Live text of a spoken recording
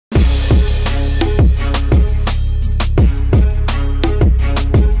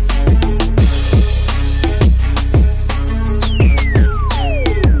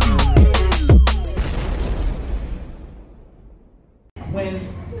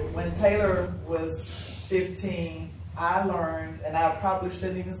when Taylor was 15, I learned, and I probably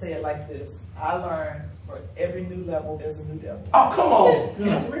shouldn't even say it like this, I learned for every new level, there's a new devil. Oh, come on.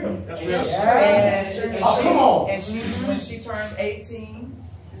 That's real. That's real. Come on. And when she turned 18,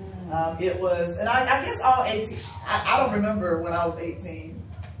 it was, and I guess all 18, I don't remember when I was 18,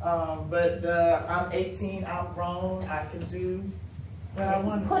 but I'm 18, I'm grown, I can do what I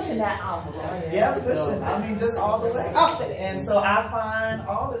want. Pushing that off. Yeah, pushing. I mean, just all the way. And so I find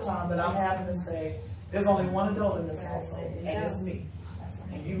all the time that I'm having to say, there's only one adult in this household, and it's me.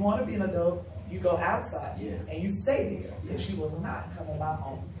 And you want to be an adult, you go outside, and you stay there, but you will not come in my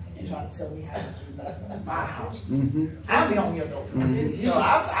home and try to tell me how to do my house. I'm the only adult. So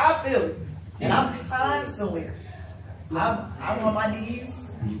I feel it, and I'm constantly, I'm on my knees.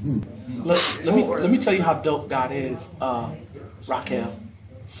 Look, let me tell you how dope God is, Raquel.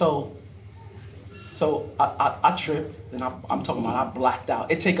 So I tripped, and I'm talking about I blacked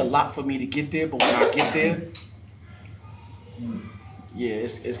out. It take a lot for me to get there, but when I get there, yeah,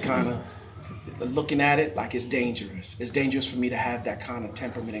 it's kind of, looking at it like it's dangerous. It's dangerous for me to have that kind of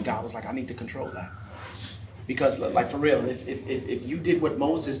temperament, and God was like, I need to control that. Because like for real, if you did what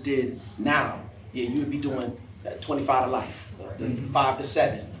Moses did now, yeah, you would be doing 25 to life, 5 to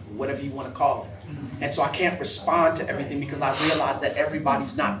 7, whatever you want to call it. And so I can't respond to everything because I realize that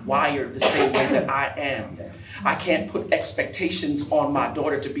everybody's not wired the same way that I am. I can't put expectations on my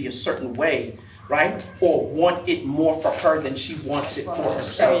daughter to be a certain way, right? Or want it more for her than she wants it for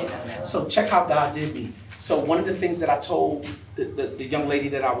herself. So check how God did me. So one of the things that I told the young lady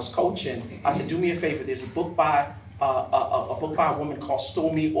that I was coaching, I said, do me a favor. There's a book by a woman called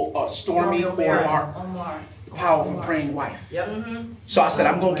Stormy Omar, The Power of a Praying Wife. So I said,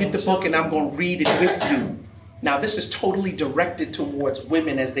 I'm going to get the book and I'm going to read it with you. Now, this is totally directed towards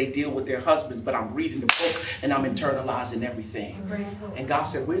women as they deal with their husbands, but I'm reading the book and I'm internalizing everything. And God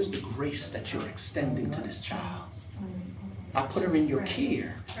said, where's the grace that you're extending to this child? I put her in your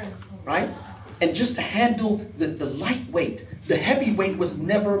care, right? And just to handle the lightweight, the heavyweight was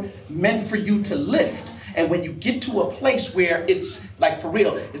never meant for you to lift. And when you get to a place where it's like for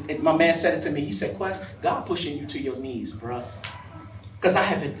real, my man said it to me, he said, Quest, God pushing you to your knees, bruh. Because I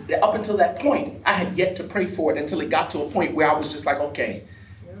haven't, up until that point, I had yet to pray for it until it got to a point where I was just like, okay,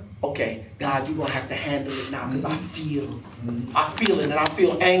 God, you're going to have to handle it now because I feel it, and I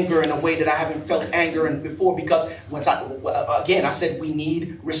feel anger in a way that I haven't felt anger in before because once I said we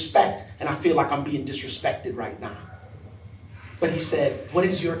need respect, and I feel like I'm being disrespected right now. But he said, what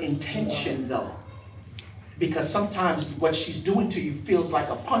is your intention though? Because sometimes what she's doing to you feels like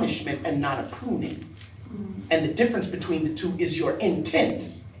a punishment and not a pruning. And the difference between the two is your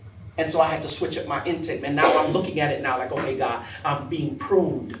intent. And so I had to switch up my intent. And now I'm looking at it now like, okay, God, I'm being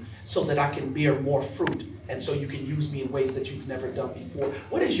pruned so that I can bear more fruit. And so you can use me in ways that you've never done before.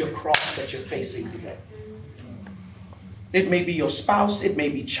 What is your cross that you're facing today? It may be your spouse, it may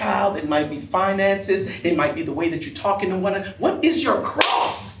be child, it might be finances, it might be the way that you're talking to one another. What is your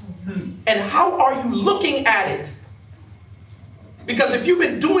cross? And how are you looking at it? Because if you've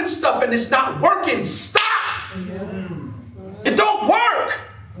been doing stuff and it's not working, stop. It don't work.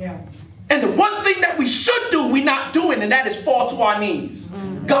 And the one thing that we should do, we're not doing, and that is fall to our knees.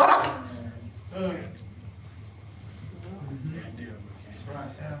 God,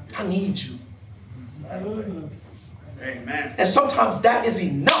 I need you. Amen. And sometimes that is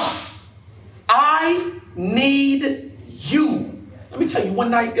enough. I need you. Let me tell you,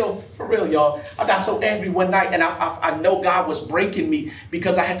 one night, yo, for real, y'all, I got so angry one night, and I know God was breaking me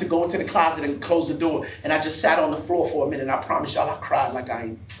because I had to go into the closet and close the door, and I just sat on the floor for a minute, and I promise y'all, I cried like I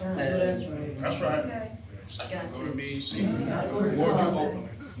ain't. That's right. That's right. Okay.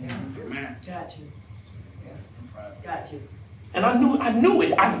 Got you. Got you. And I knew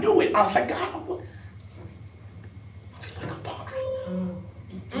it. I was like, God, I feel like a punk right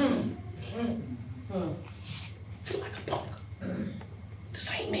now. I feel like a punk.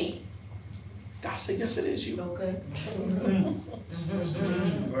 This ain't me. God said, yes, it is you. Okay.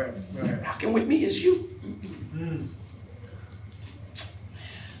 Rocking with me is you.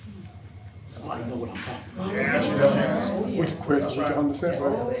 Somebody know what I'm talking about. Yeah, which question? Right. 100%, right?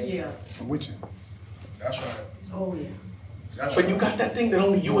 Oh, yeah. I'm with you. That's right. Oh, yeah. That's but right. You got that thing that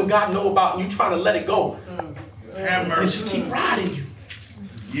only you and God know about, and you trying to let it go. And it just keep riding you.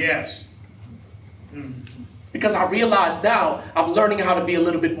 Yes. Because I realize now I'm learning how to be a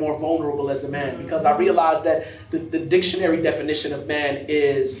little bit more vulnerable as a man. Because I realize that the dictionary definition of man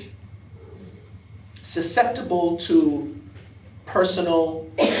is susceptible to personal,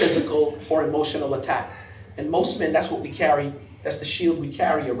 physical, or emotional attack. And most men, that's what we carry. That's the shield we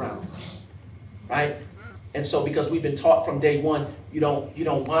carry around. Right? And so because we've been taught from day one, You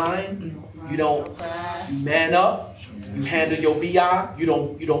don't whine. You man up. You handle your BI. You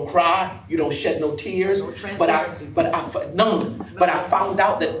don't cry. You don't shed no tears. But I found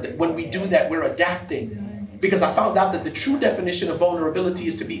out that when we do that, we're adapting. Because I found out that the true definition of vulnerability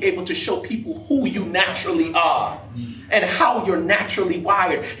is to be able to show people who you naturally are and how you're naturally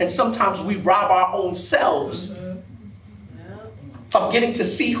wired. And sometimes we rob our own selves of getting to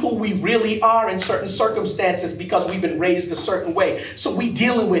see who we really are in certain circumstances because we've been raised a certain way. So we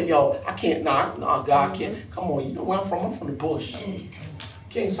dealing with, yo, I can't, nah, God can't. Come on, you know where I'm from? I'm from the bush.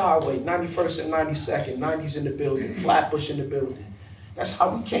 Kings Highway, 91st and 92nd, 90s in the building, Flatbush in the building. That's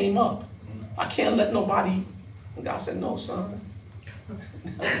how we came up. I can't let nobody, and God said, no, son.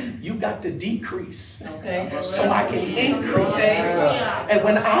 You got to decrease so I can increase. And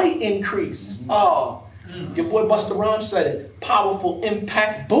when I increase, your boy Busta Rhymes said it, powerful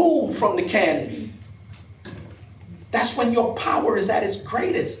impact, boom, from the cannon. That's when your power is at its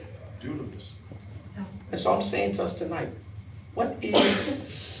greatest. And so I'm saying to us tonight, what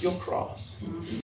is your cross?